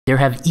There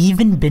have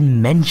even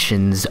been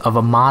mentions of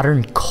a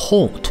modern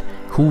cult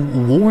who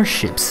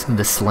worships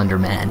the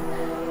Slenderman,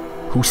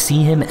 who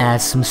see him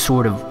as some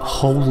sort of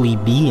holy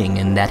being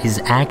and that his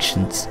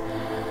actions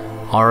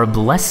are a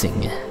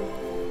blessing.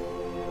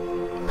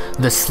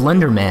 The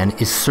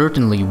Slenderman is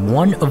certainly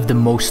one of the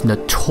most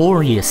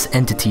notorious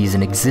entities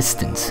in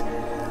existence.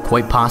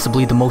 Quite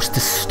possibly the most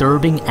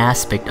disturbing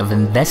aspect of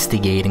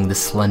investigating the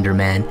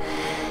Slenderman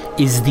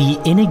is the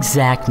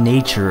inexact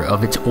nature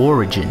of its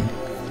origin.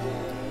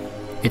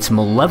 Its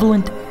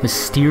malevolent,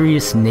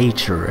 mysterious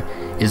nature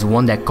is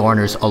one that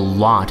garners a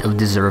lot of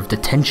deserved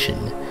attention.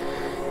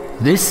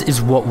 This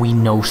is what we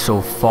know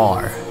so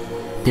far.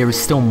 There is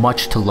still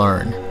much to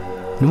learn.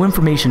 New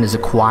information is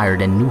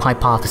acquired and new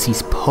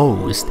hypotheses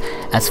posed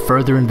as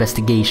further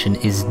investigation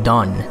is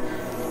done.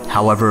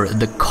 However,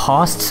 the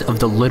costs of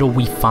the little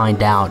we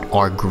find out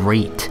are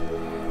great,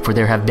 for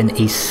there have been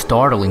a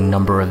startling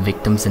number of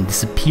victims and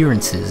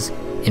disappearances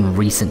in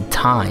recent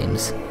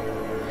times.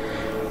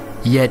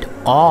 Yet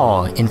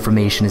all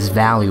information is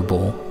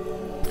valuable,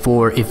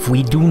 for if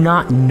we do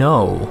not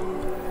know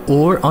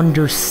or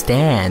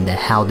understand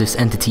how this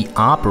entity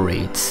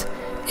operates,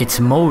 its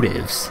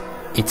motives,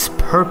 its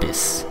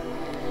purpose,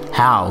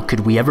 how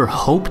could we ever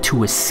hope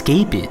to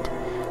escape it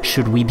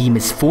should we be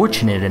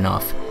misfortunate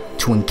enough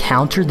to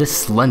encounter the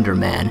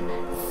Slenderman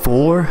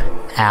for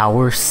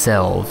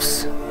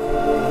ourselves?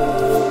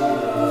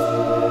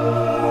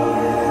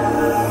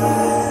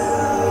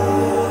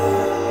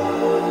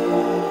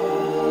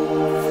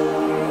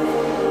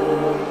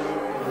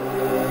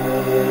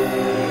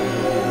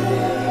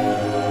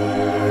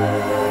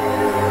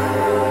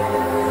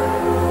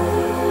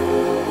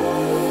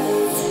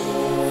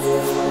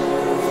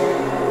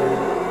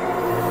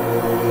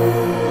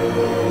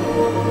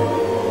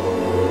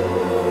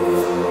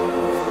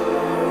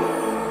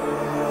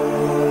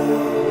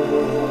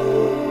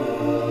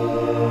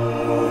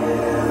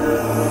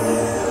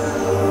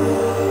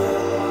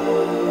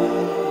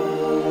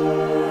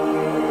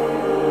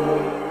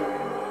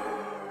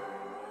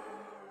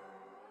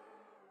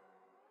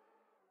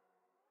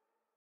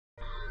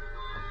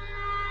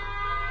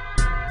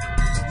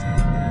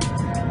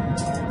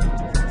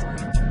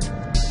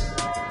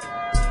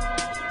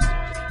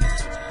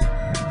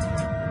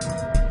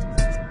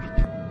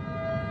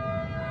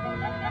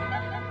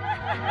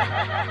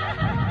 Ha ha ha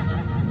ha!